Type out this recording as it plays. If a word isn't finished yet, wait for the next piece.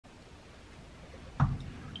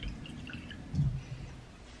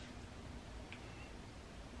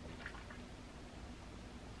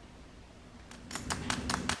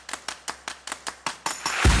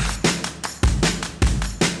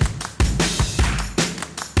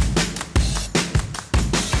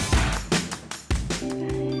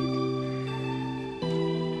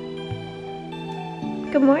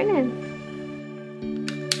Good morning.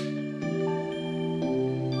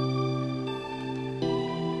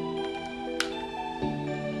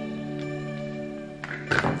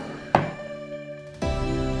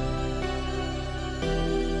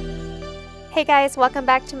 Hey guys, welcome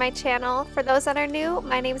back to my channel. For those that are new,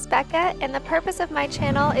 my name is Becca, and the purpose of my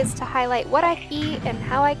channel is to highlight what I eat and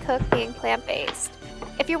how I cook being plant-based.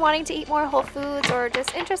 If you're wanting to eat more whole foods or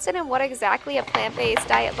just interested in what exactly a plant-based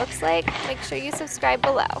diet looks like, make sure you subscribe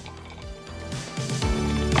below.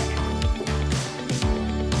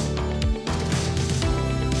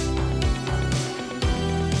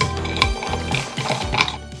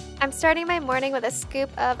 I'm starting my morning with a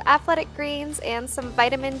scoop of athletic greens and some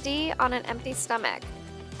vitamin D on an empty stomach.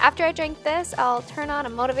 After I drink this, I'll turn on a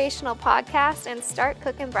motivational podcast and start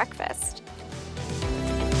cooking breakfast.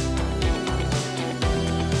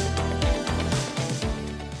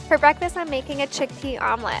 For breakfast, I'm making a chickpea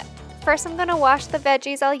omelette. First, I'm going to wash the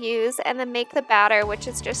veggies I'll use and then make the batter, which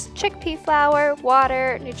is just chickpea flour,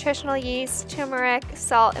 water, nutritional yeast, turmeric,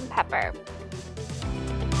 salt, and pepper.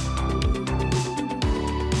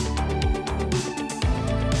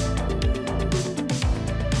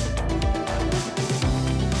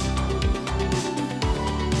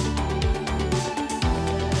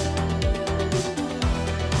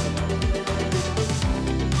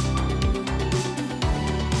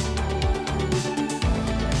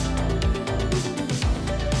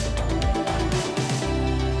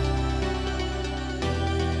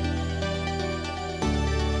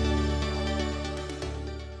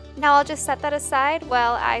 Now I'll just set that aside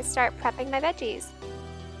while I start prepping my veggies.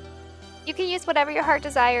 You can use whatever your heart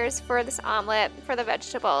desires for this omelet for the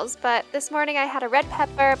vegetables, but this morning I had a red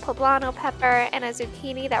pepper, poblano pepper, and a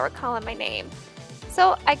zucchini that were calling my name.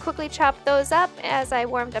 So I quickly chopped those up as I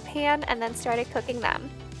warmed a pan and then started cooking them.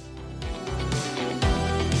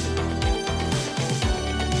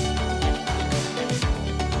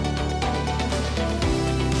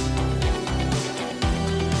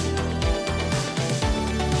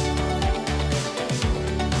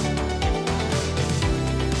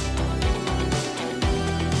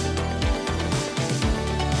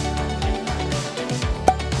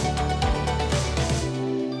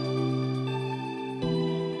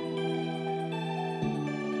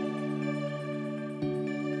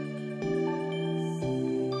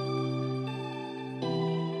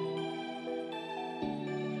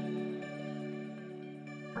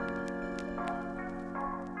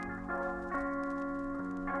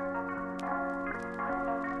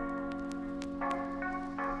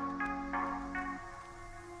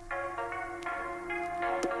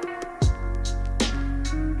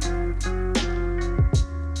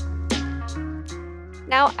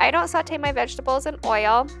 Now, I don't saute my vegetables in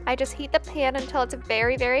oil. I just heat the pan until it's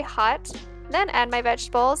very, very hot, then add my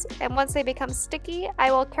vegetables, and once they become sticky,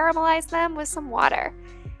 I will caramelize them with some water.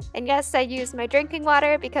 And yes, I use my drinking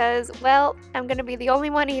water because, well, I'm gonna be the only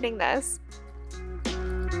one eating this.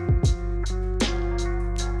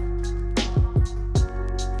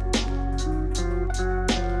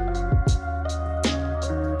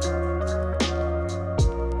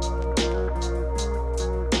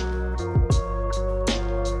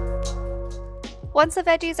 Once the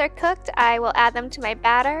veggies are cooked, I will add them to my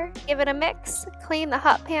batter, give it a mix, clean the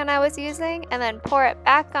hot pan I was using, and then pour it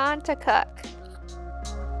back on to cook.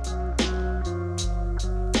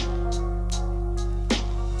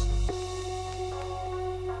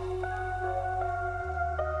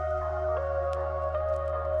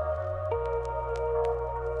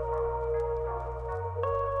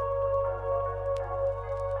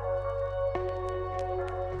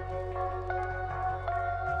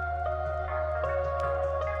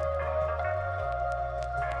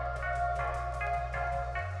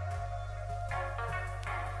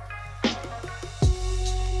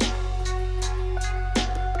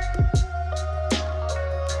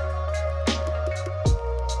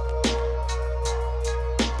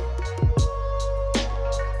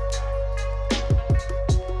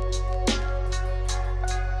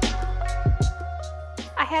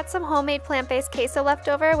 I had some homemade plant-based queso left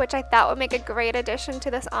over, which I thought would make a great addition to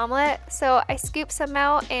this omelet, so I scooped some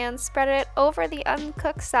out and spread it over the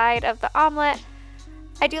uncooked side of the omelet.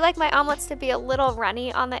 I do like my omelets to be a little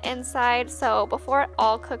runny on the inside, so before it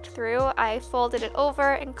all cooked through, I folded it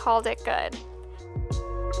over and called it good.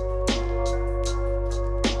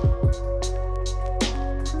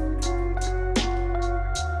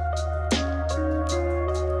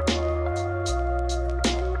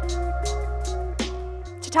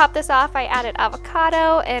 To top this off, I added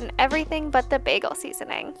avocado and everything but the bagel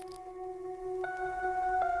seasoning.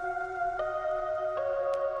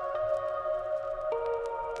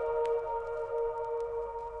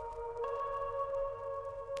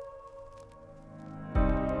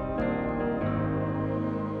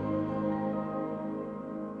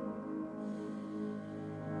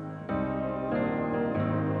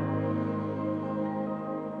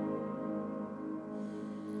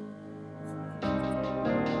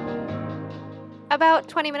 About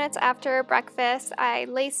 20 minutes after breakfast, I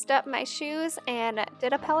laced up my shoes and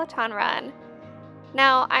did a Peloton run.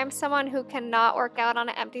 Now, I'm someone who cannot work out on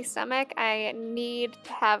an empty stomach. I need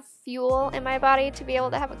to have fuel in my body to be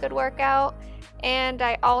able to have a good workout, and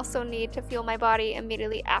I also need to fuel my body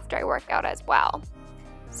immediately after I work out as well.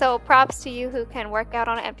 So props to you who can work out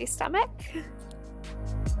on an empty stomach.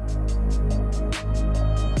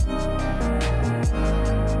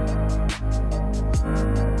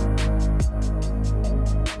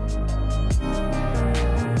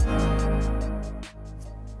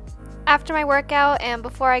 After my workout and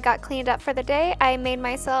before I got cleaned up for the day, I made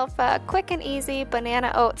myself a quick and easy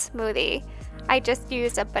banana oat smoothie. I just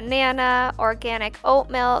used a banana, organic oat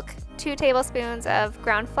milk, 2 tablespoons of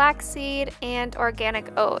ground flaxseed, and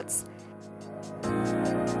organic oats.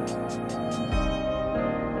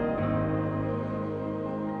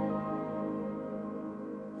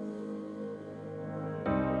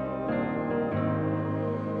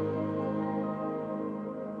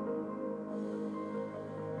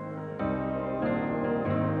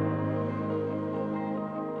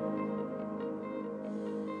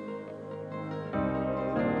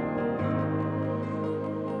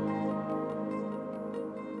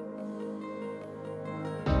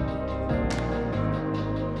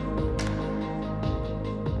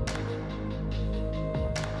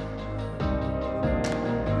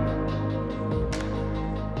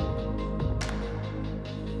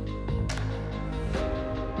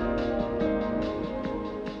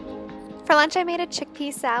 For lunch, I made a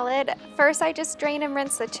chickpea salad. First, I just drain and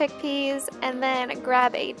rinse the chickpeas, and then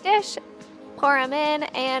grab a dish, pour them in,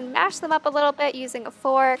 and mash them up a little bit using a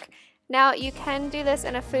fork. Now, you can do this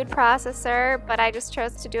in a food processor, but I just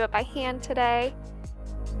chose to do it by hand today.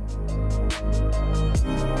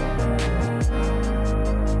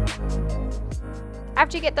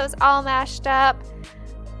 After you get those all mashed up,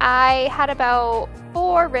 I had about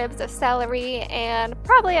 4 ribs of celery and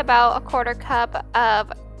probably about a 1/4 cup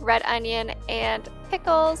of red onion and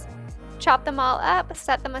pickles. Chop them all up,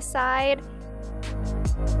 set them aside.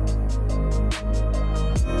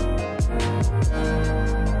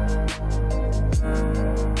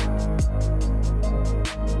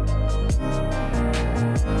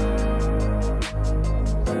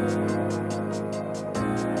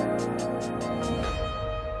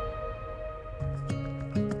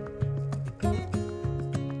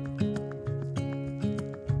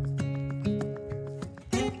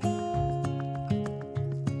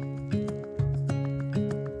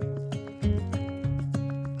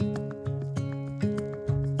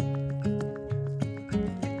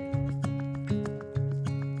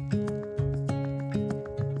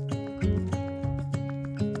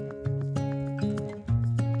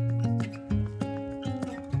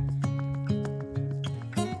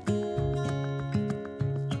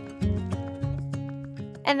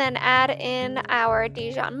 And then add in our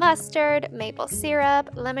Dijon mustard, maple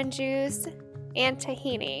syrup, lemon juice, and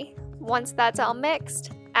tahini. Once that's all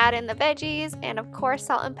mixed, add in the veggies and of course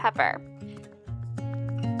salt and pepper.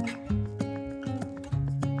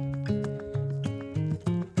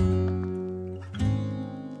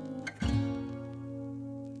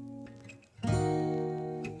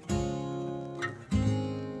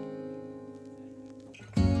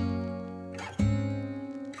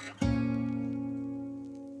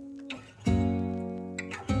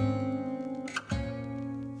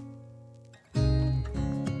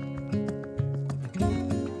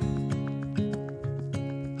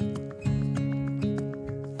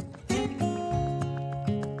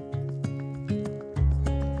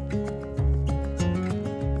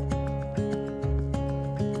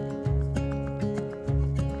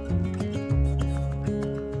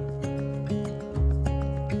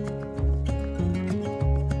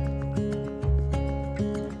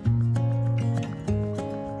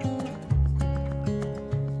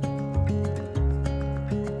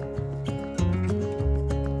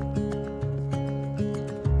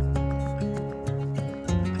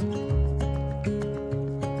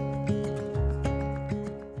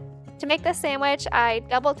 To make this sandwich, I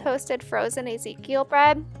double toasted frozen Ezekiel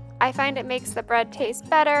bread. I find it makes the bread taste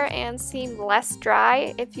better and seem less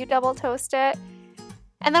dry if you double toast it.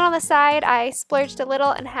 And then on the side, I splurged a little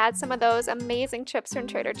and had some of those amazing chips from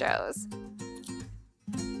Trader Joe's.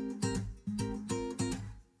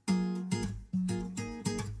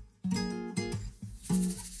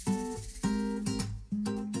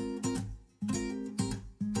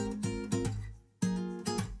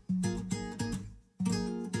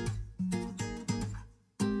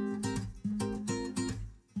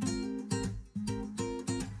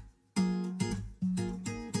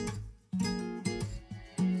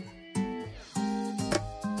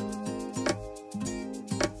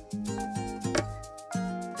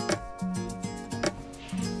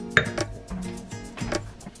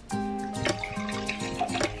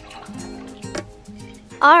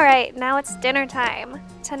 Alright, now it's dinner time.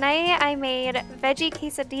 Tonight I made veggie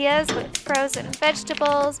quesadillas with frozen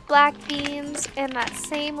vegetables, black beans, and that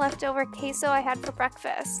same leftover queso I had for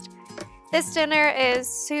breakfast. This dinner is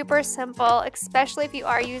super simple, especially if you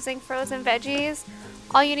are using frozen veggies.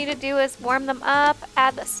 All you need to do is warm them up,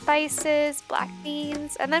 add the spices, black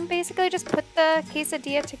beans, and then basically just put the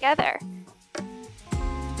quesadilla together.